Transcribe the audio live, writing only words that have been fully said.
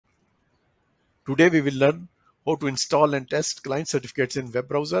Today we will learn how to install and test client certificates in web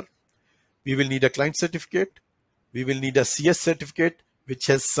browser. We will need a client certificate. We will need a CS certificate which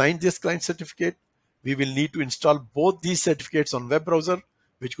has signed this client certificate. We will need to install both these certificates on web browser,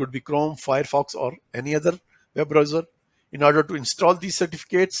 which could be Chrome, Firefox, or any other web browser. In order to install these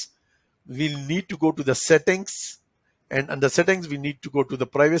certificates, we'll need to go to the settings, and under settings we need to go to the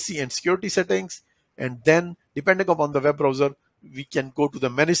privacy and security settings, and then depending upon the web browser we can go to the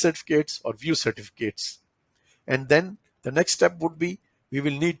manage certificates or view certificates. And then the next step would be we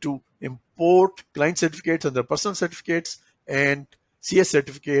will need to import client certificates under personal certificates and CS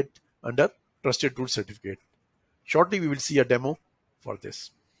certificate under trusted tool certificate. Shortly we will see a demo for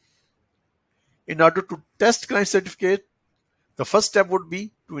this. In order to test client certificate, the first step would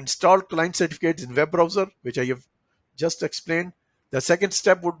be to install client certificates in web browser, which I have just explained. The second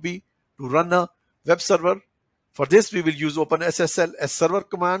step would be to run a web server. For this, we will use OpenSSL as server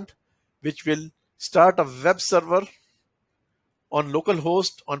command, which will start a web server on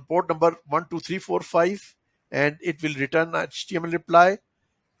localhost on port number 12345, and it will return an HTML reply,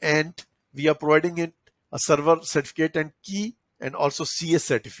 and we are providing it a server certificate and key and also CS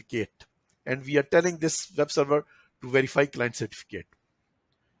certificate, and we are telling this web server to verify client certificate.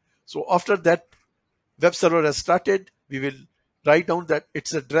 So after that web server has started, we will write down that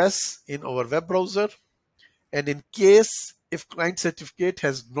its address in our web browser, and in case if client certificate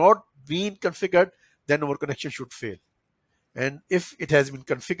has not been configured, then our connection should fail. And if it has been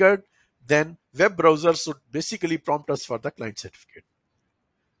configured, then web browser should basically prompt us for the client certificate.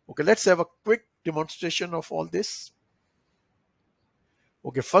 Okay, let's have a quick demonstration of all this.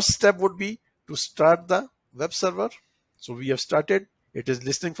 Okay, first step would be to start the web server. So we have started, it is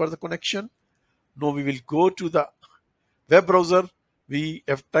listening for the connection. Now we will go to the web browser. We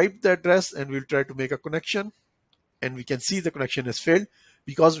have typed the address and we'll try to make a connection, and we can see the connection has failed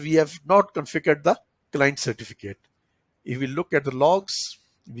because we have not configured the client certificate. If we look at the logs,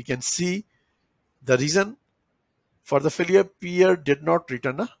 we can see the reason for the failure: peer did not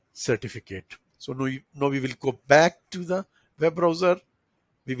return a certificate. So now we will go back to the web browser.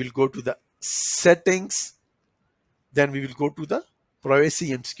 We will go to the settings, then we will go to the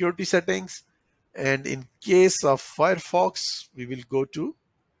privacy and security settings, and in case of Firefox we will go to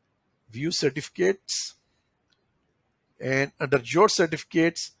view certificates, and under your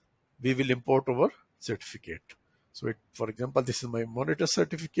certificates we will import our certificate. So for example, this is my monitor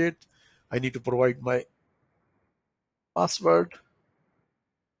certificate. I need to provide my password,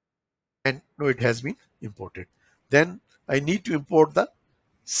 and now it has been imported. Then I need to import the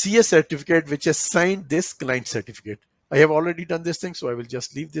CS certificate which has signed this client certificate. I have already done this thing, so I will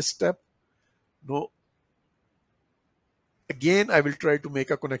just leave this step. Now again I will try to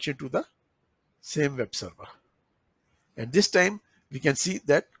make a connection to the same web server, and this time we can see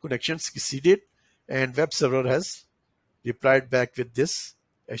that connection succeeded and web server has replied back with this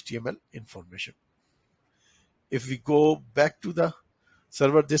HTML information. If we go back to the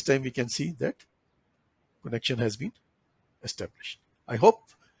server, this time we can see that connection has been established. I hope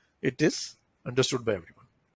it is understood by everyone.